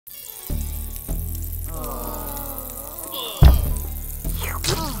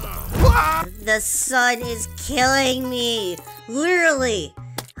The sun is killing me. Literally.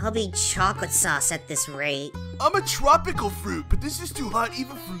 I'll be chocolate sauce at this rate. I'm a tropical fruit, but this is too hot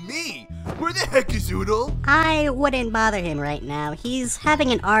even for me. Where the heck is Oodle? I wouldn't bother him right now. He's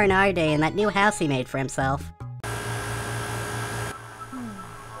having an R&R day in that new house he made for himself.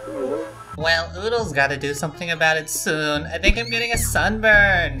 Well, Oodle's gotta do something about it soon. I think I'm getting a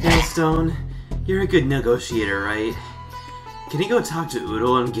sunburn. Hey, Stone. You're a good negotiator, right? Can you go talk to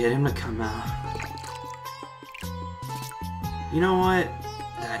Oodle and get him to come out? You know what?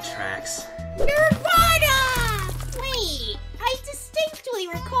 That tracks. Nirvana! Wait, I distinctly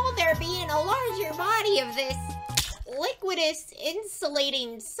recall there being a larger body of this liquidous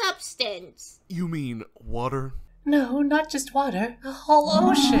insulating substance. You mean water? No, not just water. A whole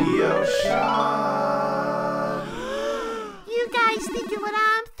ocean. The ocean. You guys thinking what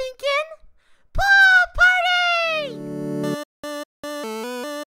I'm thinking? Pool party!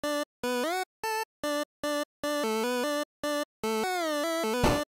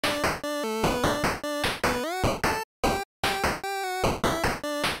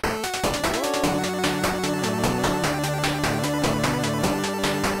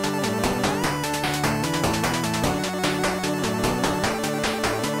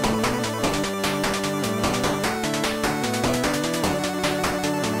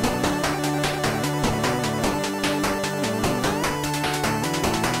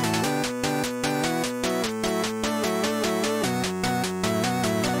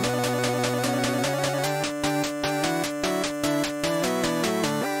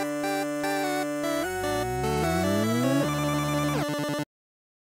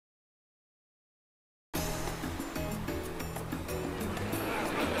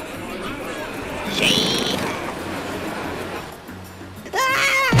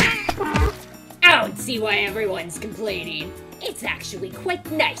 I don't see why everyone's complaining. It's actually quite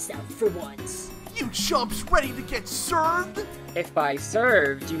nice out for once. You chumps ready to get served? If by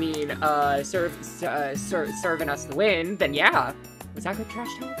served you mean, serving us the win, then yeah. Was that good, Trash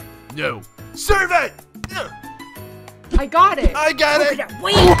Talk? No. Serve it! I got it! I got it!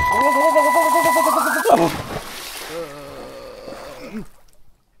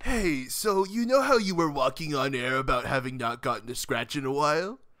 Hey, so you know how you were walking on air about having not gotten a scratch in a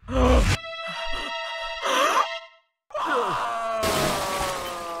while?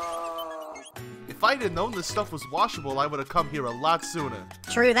 If I'd have known this stuff was washable, I would have come here a lot sooner.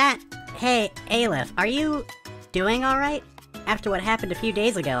 True that. Hey, Aleph, are you doing alright? After what happened a few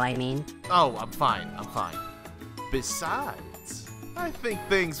days ago, I mean. Oh, I'm fine. Besides, I think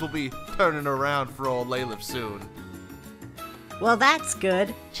things will be turning around for old Lalif soon. Well, that's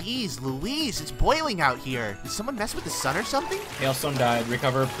good. Jeez, Louise, it's boiling out here. Did someone mess with the sun or something? Hailstone died.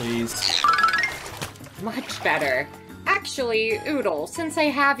 Recover, please. Much better. Actually, Oodle, since I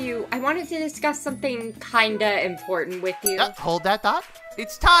have you, I wanted to discuss something kinda important with you. Hold that thought.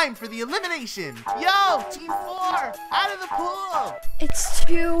 It's time for the elimination! Yo, Team 4, out of the pool! It's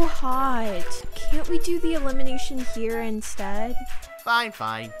too hot. Can't we do the elimination here instead? Fine.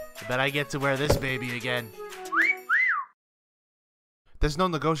 I bet I get to wear this baby again. There's no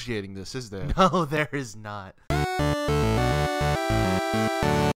negotiating this, is there? No, there is not.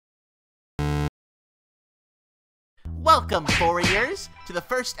 Welcome, Warriors, to the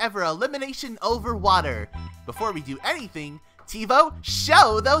first ever elimination over water. Before we do anything, TiVo,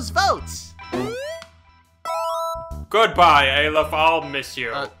 show those votes! Goodbye, Aleph. I'll miss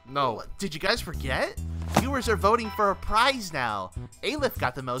you. No. Did you guys forget? Viewers are voting for a prize now. Aleph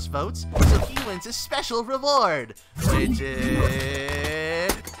got the most votes, so he wins a special reward, which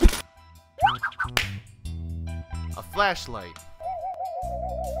is a flashlight.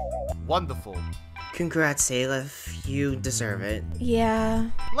 Wonderful. Congrats, Aleph. You deserve it. Yeah.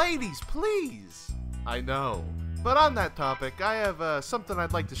 Ladies, please. I know. But on that topic, I have something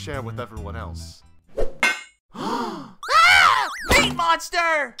I'd like to share with everyone else. Ah! Paint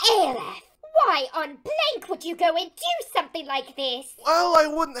monster! Aleph, why on blank would you go and do something like this? Well, I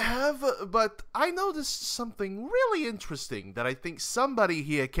wouldn't have, but I noticed something really interesting that I think somebody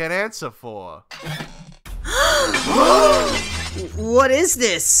here can answer for. What is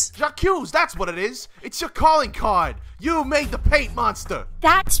this? Jacques, that's what it is. It's your calling card. You made the paint monster.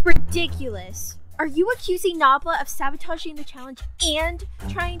 That's ridiculous. Are you accusing Nabla of sabotaging the challenge and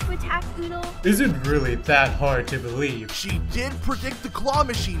trying to attack Oodle? Is it really that hard to believe? She did predict the claw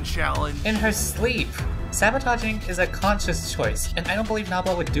machine challenge. In her sleep. Sabotaging is a conscious choice, and I don't believe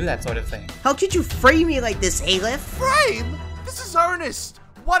Nabla would do that sort of thing. How could you frame me like this, Aleph? Frame? This is earnest.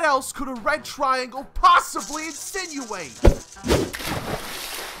 What else could a red triangle possibly insinuate?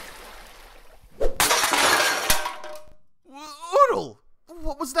 Oodle,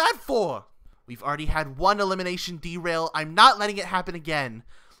 what was was that for? We've already had one elimination derail. I'm not letting it happen again.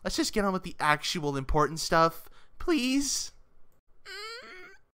 Let's just get on with the actual important stuff, please.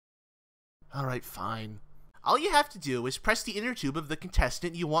 Alright, fine. All you have to do is press the inner tube of the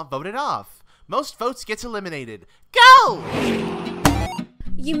contestant you want voted off. Most votes gets eliminated. Go!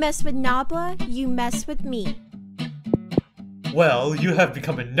 You mess with Nabla, you mess with me. Well, you have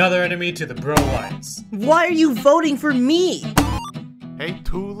become another enemy to the Bro Alliance. Why are you voting for me? Hey,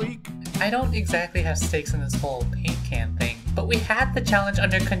 Tulik. I don't exactly have stakes in this whole paint can thing, but we had the challenge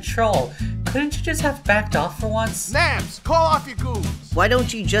under control. Couldn't you just have backed off for once? Nabs, call off your goons. Why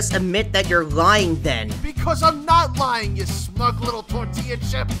don't you just admit that you're lying then? Because I'm not lying, you smug little tortilla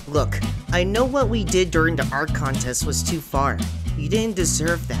chip. Look, I know what we did during the art contest was too far. You didn't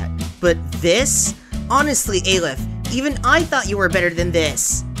deserve that. But this? Honestly, Aleph, even I thought you were better than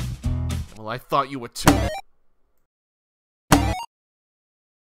this. Well, I thought you were too.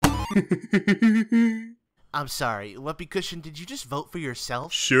 I'm sorry, Whoopee Cushion, did you just vote for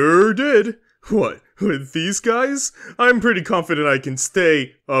yourself? Sure did. What, with these guys? I'm pretty confident I can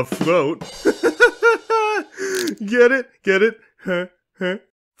stay afloat. Get it? Get it? Huh? Huh?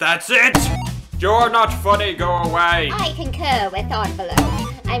 That's it! You're not funny, go away! I concur with Envelope.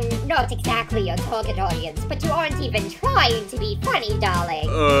 I'm not exactly your target audience, but you aren't even trying to be funny, darling.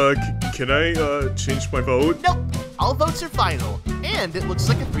 Can I, change my vote? Nope, all votes are final, and it looks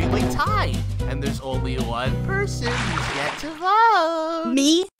like a three-way tie. And there's only one person who's yet to vote.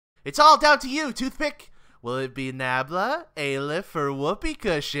 Me? It's all down to you, Toothpick. Will it be Nabla, Aleph, or Whoopee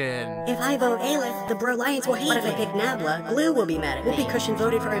Cushion? If I vote Aleph, the Bro Alliance will hate me. What if I pick Nabla? Glue will be mad at me. Whoopee Cushion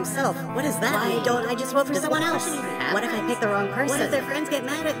voted for himself. What does that mean? Why don't I just vote for someone else? What if I pick the wrong person? What if their friends get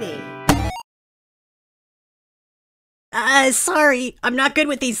mad at me? Sorry. I'm not good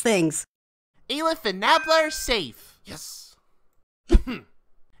with these things. Aleph and Nabla are safe. Yes.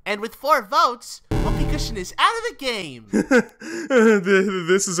 And with 4 votes, Whoopee Cushion is out of the game.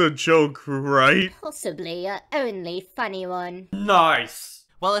 This is a joke, right? Possibly your only funny one. Nice!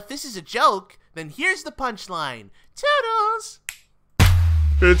 Well, if this is a joke, then here's the punchline. Toodles!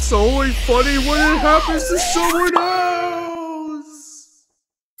 It's only funny when it happens to someone else!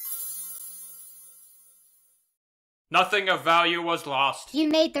 Nothing of value was lost. You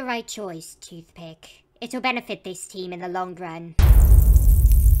made the right choice, Toothpick. It'll benefit this team in the long run.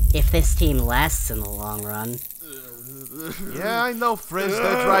 If this team lasts in the long run. Yeah, I know, Frizz.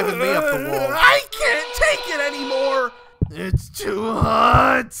 They're driving me up the wall. I can't take it anymore! It's too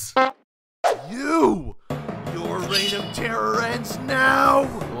hot! Your reign of terror ends now!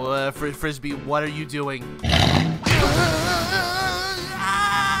 Frisbee, what are you doing?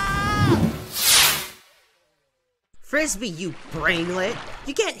 Frisbee, you brainlet!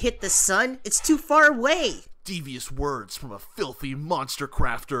 You can't hit the sun, it's too far away! Devious words from a filthy monster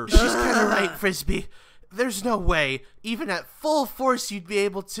crafter. She's kinda right, Frisbee. There's no way, even at full force, you'd be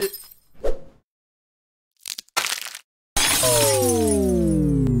able to...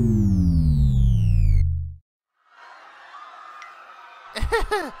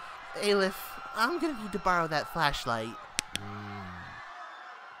 Aleph, I'm gonna need to borrow that flashlight.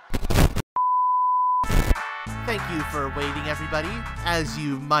 Thank you for waiting, everybody. As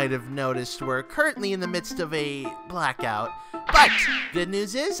you might have noticed, we're currently in the midst of a blackout. But good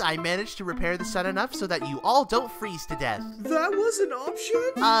news is I managed to repair the sun enough so that you all don't freeze to death. That was an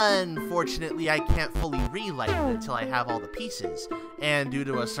option? Unfortunately, I can't fully relight it until I have all the pieces. And due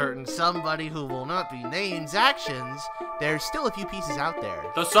to a certain somebody who will not be named's actions, there's still a few pieces out there.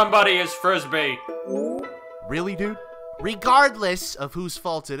 The somebody is Frisbee. Really, dude? Regardless of whose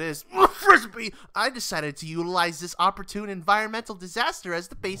fault it is, Frisbee, I decided to utilize this opportune environmental disaster as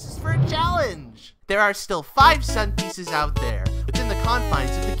the basis for a challenge. There are still 5 sun pieces out there, within the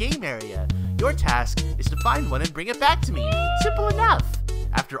confines of the game area. Your task is to find one and bring it back to me. Simple enough.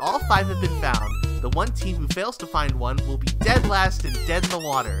 After all 5 have been found, the one team who fails to find one will be dead last and dead in the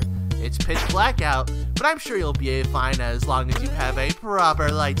water. It's pitch black out, but I'm sure you'll be fine as long as you have a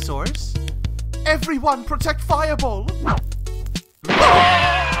proper light source. Everyone protect Fireball! Come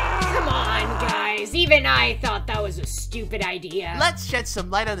on, guys. Even I thought that was a stupid idea. Let's shed some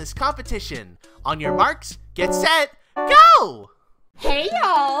light on this competition. On your marks, get set, go! Hey,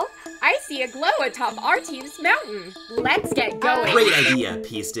 y'all. I see a glow atop our team's mountain. Let's get going. Great idea,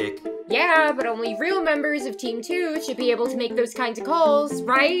 P-Stick. Yeah, but only real members of Team 2 should be able to make those kinds of calls,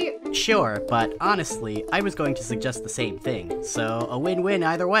 right? Sure, but honestly, I was going to suggest the same thing, so a win-win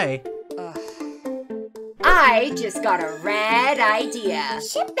either way. I just got a rad idea.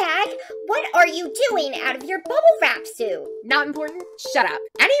 Shitbag, what are you doing out of your bubble wrap suit? Not important? Shut up.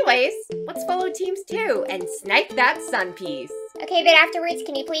 Anyways, let's follow teams 2 and snipe that sun piece. Okay, but afterwards,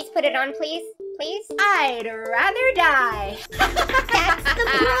 can you please put it on, please? Please? I'd rather die. That's the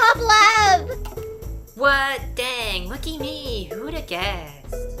problem! What? Dang, lucky me. Who'd have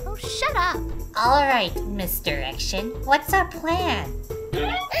guessed? Oh, shut up. Alright, Misdirection. What's our plan?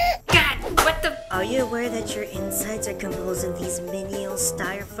 God, what the? Are you aware that your insides are composed of these menial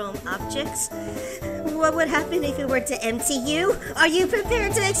styrofoam objects? What would happen if it were to empty you? Are you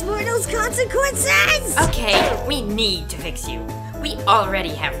prepared to explore those consequences? Okay, we need to fix you. We already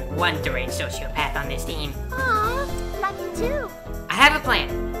have one deranged sociopath on this team. Aw, lucky too. I have a plan.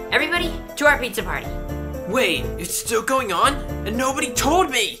 Everybody, to our pizza party. Wait, it's still going on? And nobody told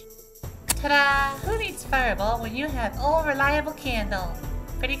me! Ta-da! Who needs Fireball when you have all reliable candle?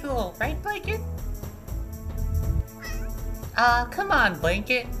 Pretty cool, right, Blanket? Come on,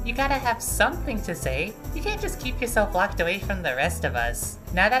 Blanket. You gotta have something to say. You can't just keep yourself locked away from the rest of us.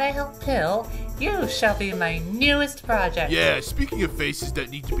 Now that I helped Pill, you shall be my newest project. Yeah, speaking of faces that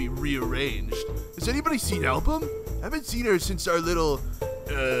need to be rearranged, has anybody seen Album? I haven't seen her since our little,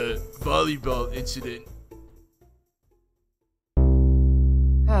 volleyball incident.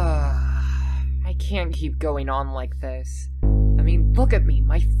 I can't keep going on like this. I mean, look at me.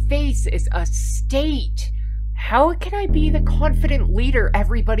 My face is a state. How can I be the confident leader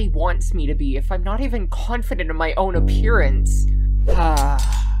everybody wants me to be if I'm not even confident in my own appearance?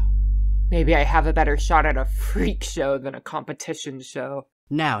 Maybe I have a better shot at a freak show than a competition show.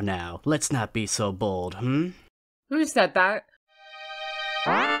 Now, let's not be so bold, Who said that?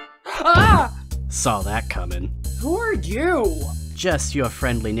 Ah! Saw that coming. Who are you? Just your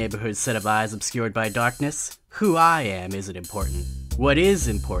friendly neighborhood set of eyes obscured by darkness. Who I am isn't important. What is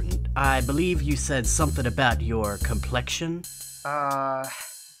important, I believe you said something about your complexion?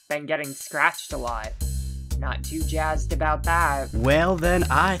 Been getting scratched a lot. Not too jazzed about that. Well then,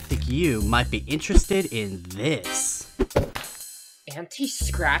 I think you might be interested in this.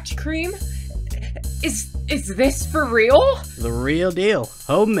 Anti-scratch cream? Is this for real? The real deal.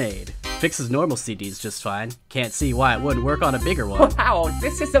 Homemade. Fixes normal CDs just fine. Can't see why it wouldn't work on a bigger one. Wow,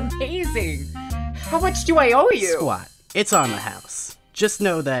 this is amazing! How much do I owe you? Squat. It's on the house. Just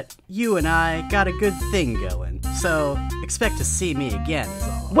know that you and I got a good thing going, so expect to see me again is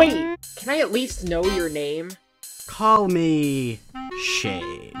all. Wait, can I at least know your name? Call me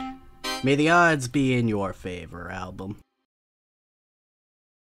Shade. May the odds be in your favor, Album.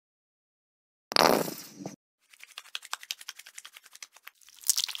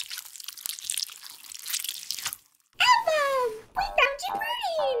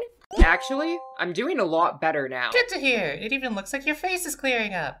 Actually, I'm doing a lot better now. Good to hear. It even looks like your face is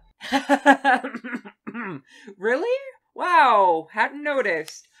clearing up. Really? Wow, hadn't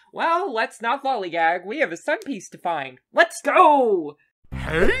noticed. Well, let's not lollygag. We have a sun piece to find. Let's go!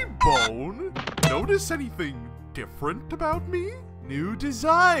 Hey, Bone! Notice anything different about me? New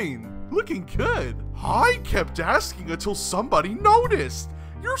design. Looking good. I kept asking until somebody noticed.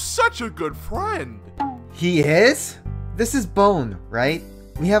 You're such a good friend. He is? This is Bone, right?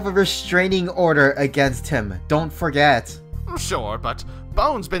 We have a restraining order against him, don't forget. Sure, but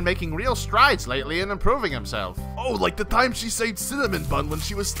Bone's been making real strides lately in improving himself. Oh, like the time she saved Cinnamon Bun when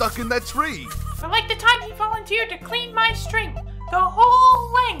she was stuck in that tree. Or like the time he volunteered to clean my string, the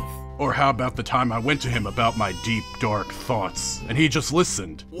whole length. Or how about the time I went to him about my deep, dark thoughts, and he just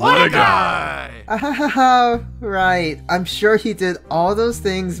listened? What a guy! Right. I'm sure he did all those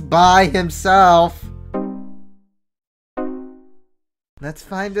things by himself. Let's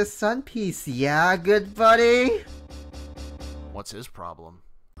find the sun piece, yeah, good buddy? What's his problem?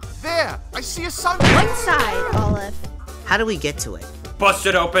 There! I see a sun. One side, Olive. How do we get to it? Bust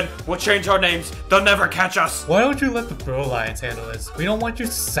it open. We'll change our names. They'll never catch us. Why don't you let the Bro Lions handle this? We don't want you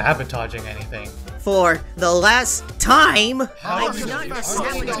sabotaging anything. For the last time! Oh,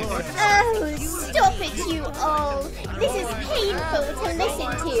 stop it, you all. This is painful to listen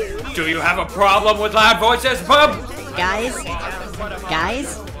to. Do you have a problem with loud voices, bub? Guys?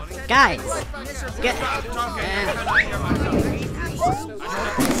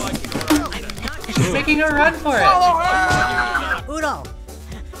 She's making a run for it.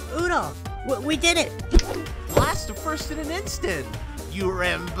 Udo, we did it. Blast to first in an instant. You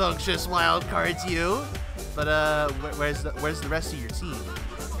rambunctious wild cards, you. But where's the rest of your team?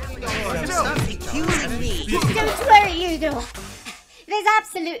 Stop accusing me. Don't worry, Udo. There's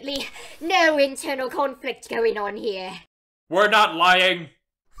absolutely no internal conflict going on here. We're not lying.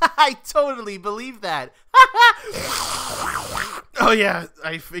 I totally believe that. Oh yeah,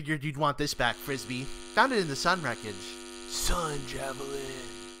 I figured you'd want this back, Frisbee. Found it in the sun wreckage. Sun javelin.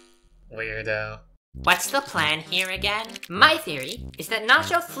 Weirdo. What's the plan here again? My theory is that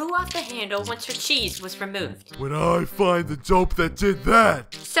Nacho flew off the handle once her cheese was removed. When I find the dope that did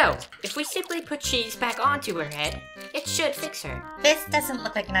that. So, if we simply put cheese back onto her head, it should fix her. This doesn't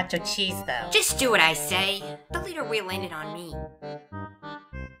look like nacho cheese, though. Just do what I say. The leader will land it on me.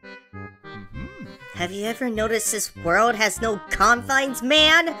 Have you ever noticed this world has no confines,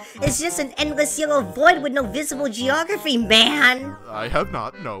 man? It's just an endless yellow void with no visible geography, man! I have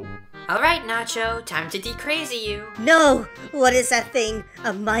not, no. Alright, Nacho, time to de-crazy you. No! What is that thing?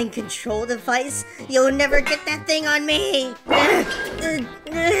 A mind control device? You'll never get that thing on me! And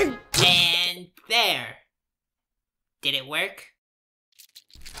there. Did it work?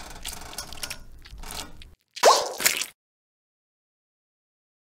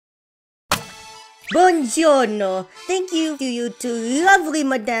 Buongiorno! Thank you to you two lovely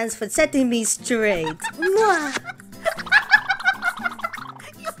madams for setting me straight. Mwah!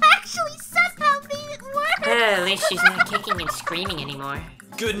 You actually somehow made it work! At least she's not kicking and screaming anymore.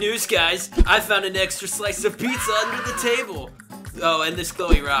 Good news, guys. I found an extra slice of pizza under the table. Oh, and this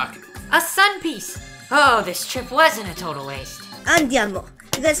glowy rock. A sun piece! Oh, this trip wasn't a total waste. Andiamo!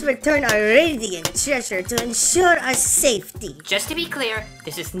 Let's return our radiant treasure to ensure our safety. Just to be clear,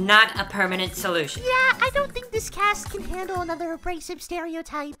 this is not a permanent solution. Yeah, I don't think this cast can handle another abrasive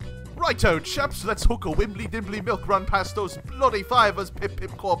stereotype. Righto, chaps, let's hook a wimbly dimbly milk run past those bloody fivers, pip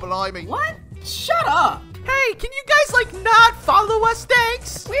pip core blimey. What? Shut up! Hey, can you guys, not follow us,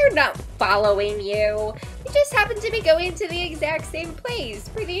 thanks? We're not following you. We just happen to be going to the exact same place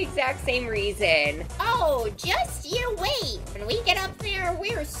for the exact same reason. Oh, just you wait. When we get up there,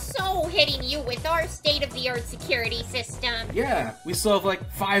 we're so hitting you with our state-of-the-art security system. Yeah, we still have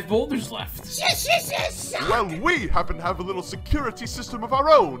 5 boulders left. Shush. Well, we happen to have a little security system of our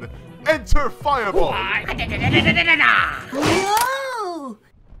own. Enter Fireball. Whoa!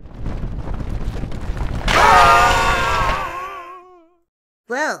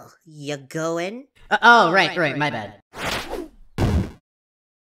 Well, you going? Oh, right, my bad.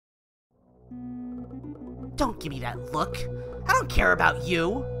 Don't give me that look. I don't care about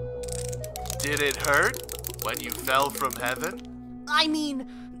you. Did it hurt when you fell from heaven? I mean,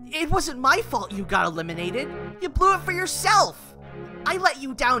 it wasn't my fault you got eliminated. You blew it for yourself. I let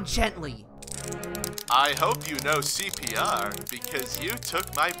you down gently. I hope you know CPR, because you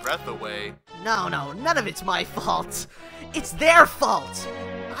took my breath away. No, none of it's my fault. It's their fault.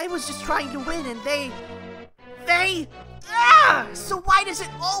 I was just trying to win and they... So why does it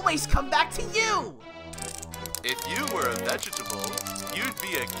always come back to you? If you were a vegetable, you'd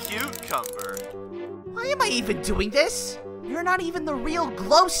be a cucumber. Why am I even doing this? You're not even the real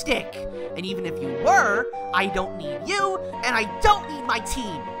glow stick. And even if you were, I don't need you, and I don't need my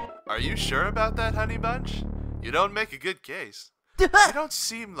team. Are you sure about that, Honey Bunch? You don't make a good case. You don't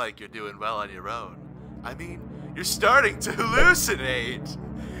seem like you're doing well on your own. I mean, you're starting to hallucinate.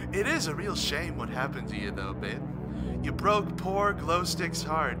 It is a real shame what happened to you, though, babe. You broke poor Glowstick's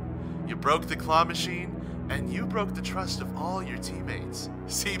heart. You broke the claw machine, and you broke the trust of all your teammates.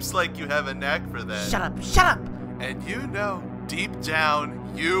 Seems like you have a knack for that. Shut up! And you know, deep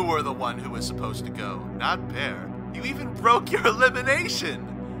down, you were the one who was supposed to go, not Pear. You even broke your elimination.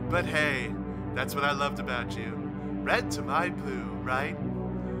 But hey, that's what I loved about you. Red to my blue, right?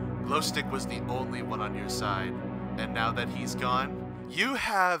 Glowstick was the only one on your side. And now that he's gone, you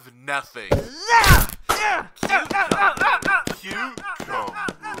have nothing.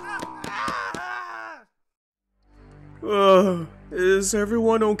 Is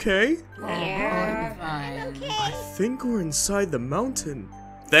everyone okay? Yeah, fine. I think we're inside the mountain.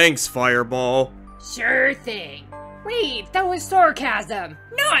 Thanks, Fireball. Sure thing. Wait, that was sarcasm,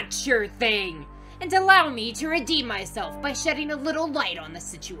 not sure thing. And allow me to redeem myself by shedding a little light on the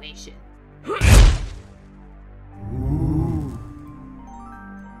situation.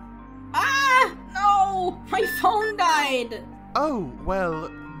 Ah! No! My phone died! Oh, well,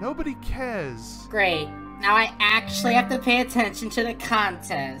 nobody cares. Great. Now I actually have to pay attention to the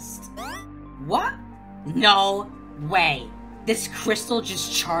contest. What? No way. This crystal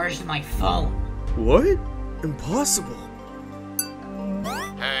just charged my phone. What? Impossible.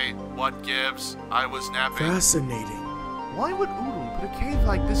 Hey, what gives? I was napping. Fascinating. Why would Uru put a cave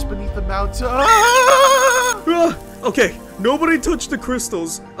like this beneath the mountain? Okay, nobody touch the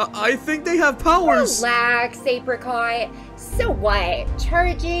crystals. I think they have powers. Relax, Apricot. So what?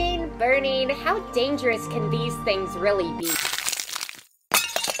 Charging, burning, how dangerous can these things really be?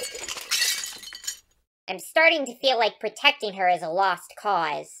 I'm starting to feel like protecting her is a lost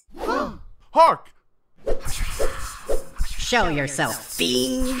cause. Hark! Show yourself,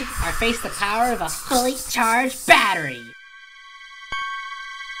 fiend! I face the power of a fully charged battery.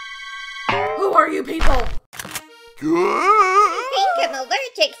 Who are you people? I think I'm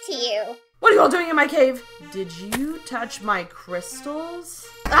allergic to you. What are you all doing in my cave? Did you touch my crystals?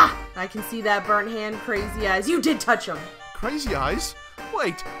 Ah, I can see that burnt hand, Crazy Eyes. You did touch them. Crazy Eyes?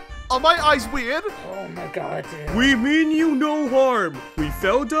 Wait, are my eyes weird? Oh my god, dude. We mean you no harm. We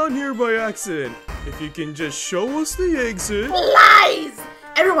fell down here by accident. If you can just show us the exit. Lies!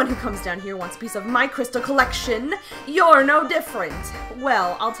 Everyone who comes down here wants a piece of my crystal collection. You're no different.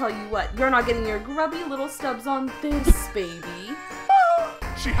 Well, I'll tell you what, you're not getting your grubby little stubs on this, baby.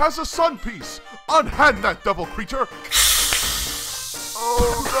 She has a sun piece. Unhand that devil creature.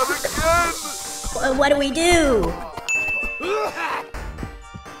 Oh, not again. What do we do?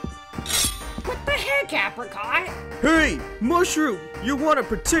 What the heck, Apricot? Hey, Mushroom, you want to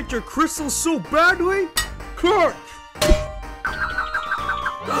protect your crystals so badly? Clark!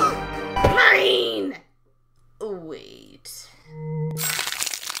 Mine! Wait.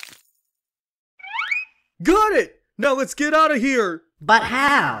 Got it! Now let's get out of here! But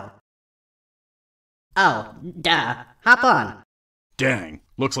how? Oh, duh. Hop on. Dang,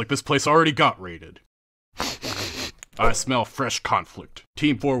 looks like this place already got raided. I smell fresh conflict.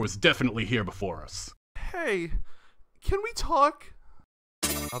 Team 4 was definitely here before us. Hey, can we talk?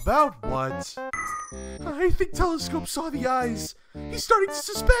 About what? I think Telescope saw the eyes. He's starting to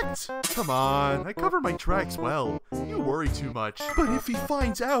suspect. Come on, I cover my tracks well. You worry too much. But if he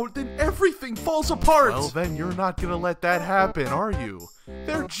finds out, then everything falls apart. Well, then you're not gonna let that happen, are you?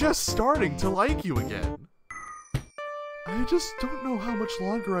 They're just starting to like you again. I just don't know how much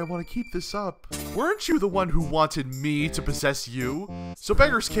longer I want to keep this up. Weren't you the one who wanted me to possess you? So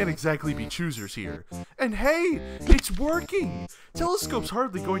beggars can't exactly be choosers here. And hey, it's working! Telescope's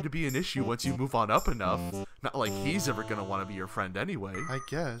hardly going to be an issue once you move on up enough. Not like he's ever gonna want to be your friend anyway. I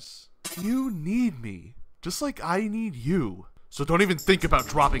guess. You need me, just like I need you. So don't even think about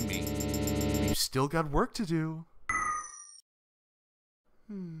dropping me. You still got work to do.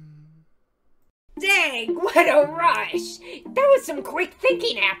 Dang, what a rush! That was some quick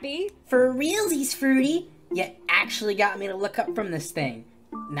thinking, Appy. For realsies, Fruity, you actually got me to look up from this thing.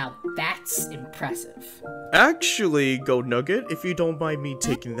 Now that's impressive. Actually, Gold Nugget, if you don't mind me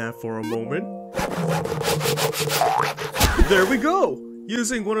taking that for a moment. There we go!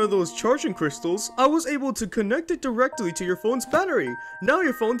 Using one of those charging crystals, I was able to connect it directly to your phone's battery. Now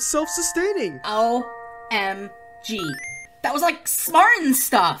your phone's self-sustaining. OMG. That was like Spartan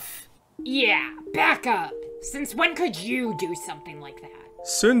stuff! Yeah, back up. Since when could you do something like that?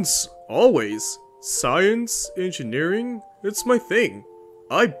 Since always. Science, engineering, it's my thing.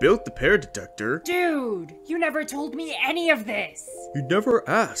 I built the pair detector. Dude, you never told me any of this. You never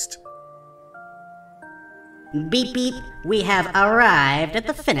asked. Beep beep, we have arrived at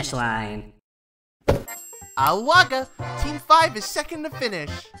the finish line. Awaga! Team 5 is second to finish.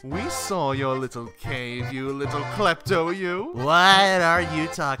 We saw your little cave, you little klepto, you. What are you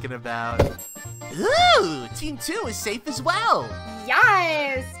talking about? Ooh! Team 2 is safe as well.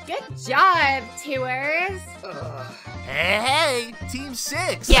 Yes! Good job, tours! Hey! Team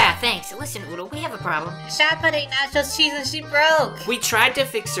 6! Yeah, thanks. Listen, Oodle, we have a problem. Shot putting nachos cheese and she broke. We tried to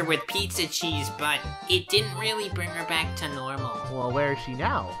fix her with pizza cheese, but it didn't really bring her back to normal. Well, where is she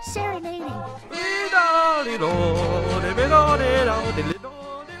now? Serenading.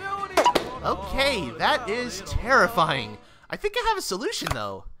 Okay, that is terrifying. I think I have a solution,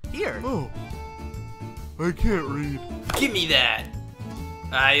 though. Here. Oh. I can't read. Give me that.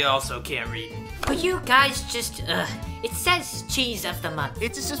 I also can't read. Will you guys just, it says cheese of the month.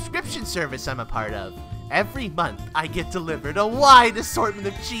 It's a subscription service I'm a part of. Every month, I get delivered a wide assortment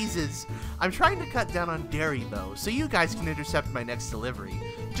of cheeses. I'm trying to cut down on dairy, though, so you guys can intercept my next delivery.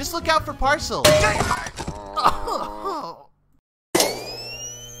 Just look out for parcels.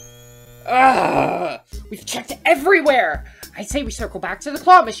 We've checked everywhere. I say we circle back to the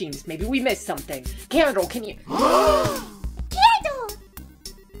claw machines. Maybe we missed something. Candle, can you... Candle!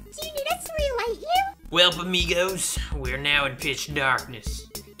 Do you need us to relight you? Well, amigos, we're now in pitch darkness.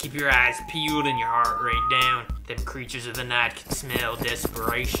 Keep your eyes peeled and your heart rate down. Them creatures of the night can smell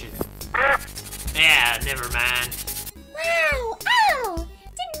desperation. Yeah, never mind. Wow! Ow!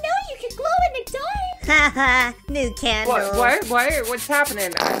 Didn't know you could glow in the dark! Haha, new candle. What? What's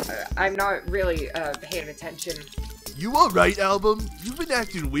happening? I'm not really, paying attention. You alright, Album? You've been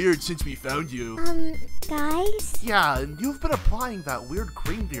acting weird since we found you. Guys? Yeah, and you've been applying that weird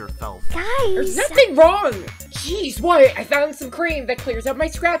cream to yourself. Guys! There's nothing wrong! Jeez, what? I found some cream that clears up my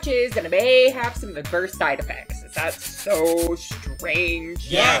scratches, and it may have some adverse side effects. Is that so strange?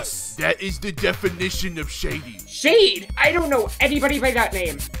 Yes! Yes! That is the definition of shady. Shade! I don't know anybody by that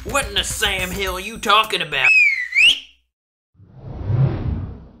name. What in the Sam Hill are you talking about?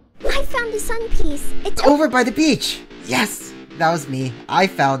 I found the sun piece. It's Over by the beach! Yes! That was me. I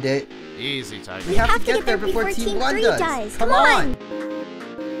found it. Easy, Tiger. We have to get there before Team 1 does. Come on!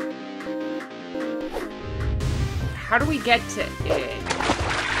 How do we get to it?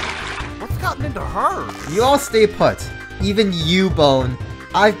 What's gotten into her? You all stay put. Even you, Bone.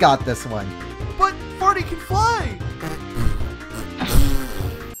 I've got this one. But Farty can fly!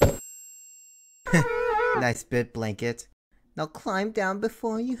 Nice bit, Blanket. Now climb down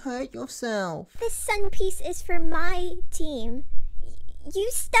before you hurt yourself. This sun piece is for my team. You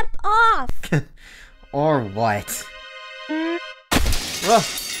step off! Or what?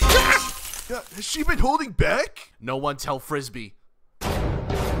 Has she been holding back? No one tell Frisbee.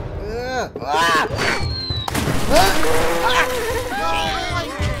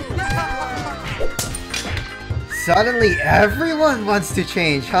 Suddenly everyone wants to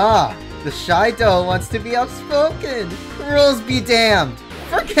change, huh? The shy doe wants to be outspoken. Rules be damned.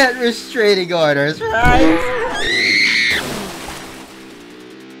 Forget restraining orders, right?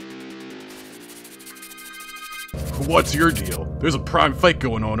 What's your deal? There's a prime fight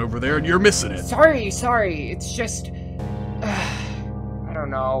going on over there and you're missing it. Sorry. It's just... I don't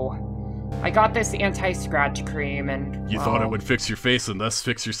know. I got this anti-scratch cream and... You thought it would fix your face and thus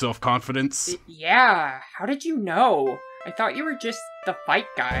fix your self-confidence? Yeah, how did you know? I thought you were just the fight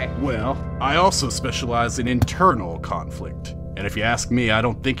guy. Well, I also specialize in internal conflict. And if you ask me, I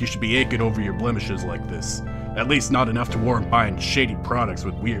don't think you should be aching over your blemishes like this. At least not enough to warrant buying shady products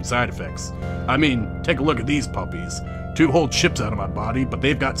with weird side effects. I mean, take a look at these puppies. 2 whole chips out of my body, but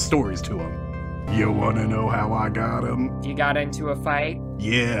they've got stories to them. You wanna know how I got them? You got into a fight?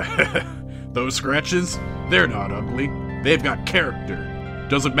 Yeah. Those scratches? They're not ugly. They've got character.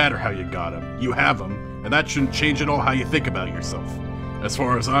 Doesn't matter how you got them. You have them, and that shouldn't change at all how you think about yourself. As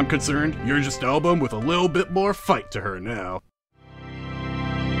far as I'm concerned, you're just Album with a little bit more fight to her now.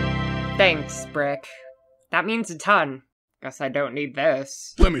 Thanks, Brick. That means a ton. Guess I don't need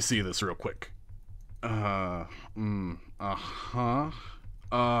this. Let me see this real quick. Album? I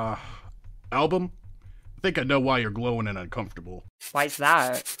think I know why you're glowing and uncomfortable. Why's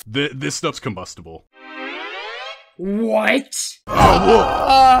that? This stuff's combustible. What?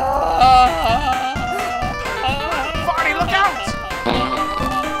 Farty, look out!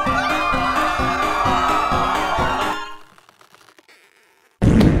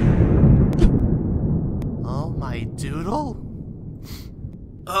 Oh, my doodle?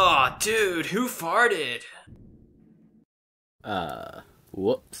 Oh, dude, who farted?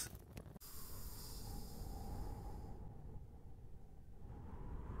 Whoops.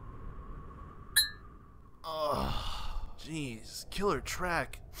 Oh, jeez, killer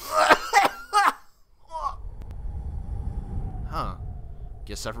track. Huh.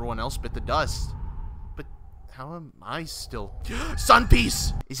 Guess everyone else bit the dust. But how am I still... Sun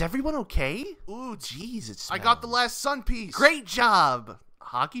piece! Is everyone okay? Ooh, jeez, it's... I got the last sun piece. Great job!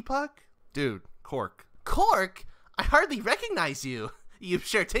 Hockey puck? Dude, Cork. Cork? I hardly recognize you. You've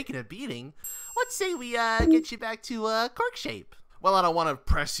sure taken a beating. Let's say we, get you back to, Cork shape. Well, I don't want to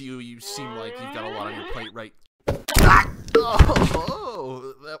press you. You seem like you've got a lot on your plate, right?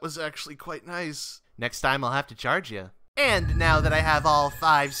 Oh, that was actually quite nice. Next time I'll have to charge you. And now that I have all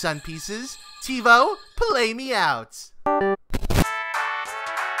 5 sun pieces, TiVo, play me out.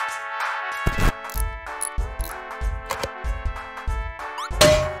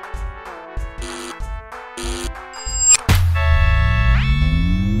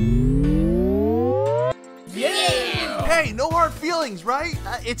 Hey, no hard feelings, right?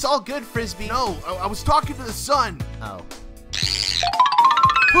 It's all good, Frisbee. No, I was talking to the sun. Oh.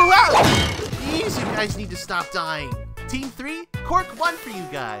 Pull out! Please, you guys need to stop dying. Team 3, Cork 1 for you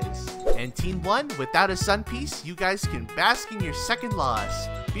guys. And Team 1, without a sun piece, you guys can bask in your second loss.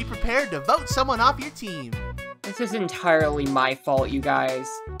 Be prepared to vote someone off your team. This is entirely my fault, you guys.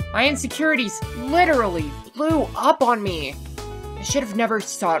 My insecurities literally blew up on me. I should have never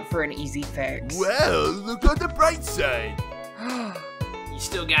sought for an easy fix. Well, look on the bright side. You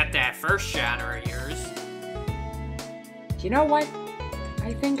still got that first genre of yours. You know what?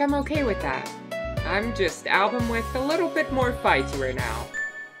 I think I'm okay with that. I'm just Album with a little bit more fight to her now.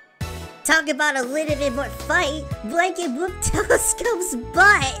 Talk about a little bit more fight. Blanket whooped Telescope's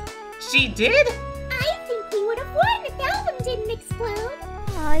butt. She did? I think we would have won if Album didn't explode.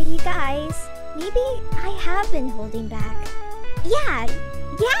 Aw, you guys. Maybe I have been holding back. Yeah.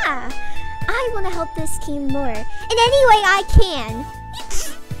 I want to help this team more in any way I can.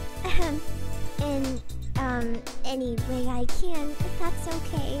 Any way I can, if that's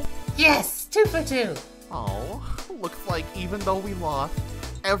okay. Yes, 2 for 2. Oh, looks like even though we lost,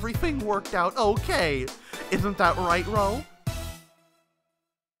 everything worked out okay. Isn't that right, Ro?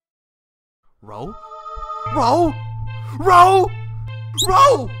 Ro? Ro! Ro!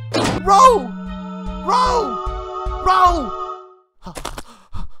 Ro! Ro! Ro! Ro!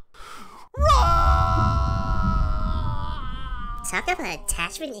 Talk about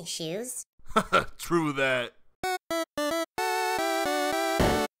attachment issues. True that.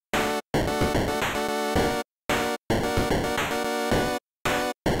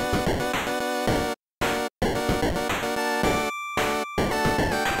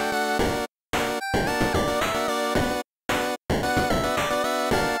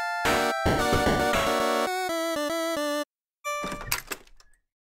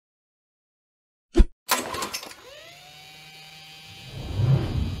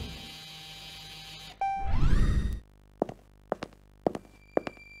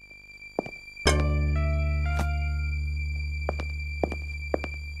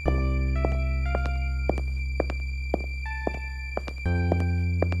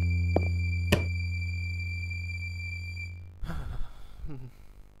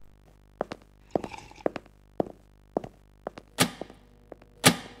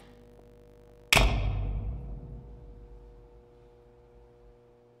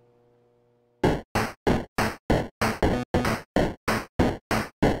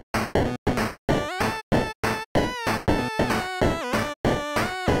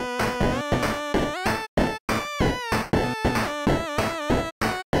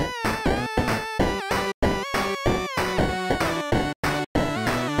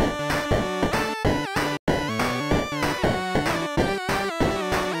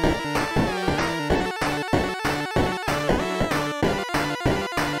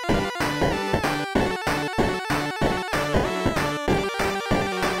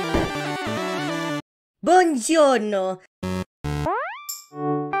 Buongiorno!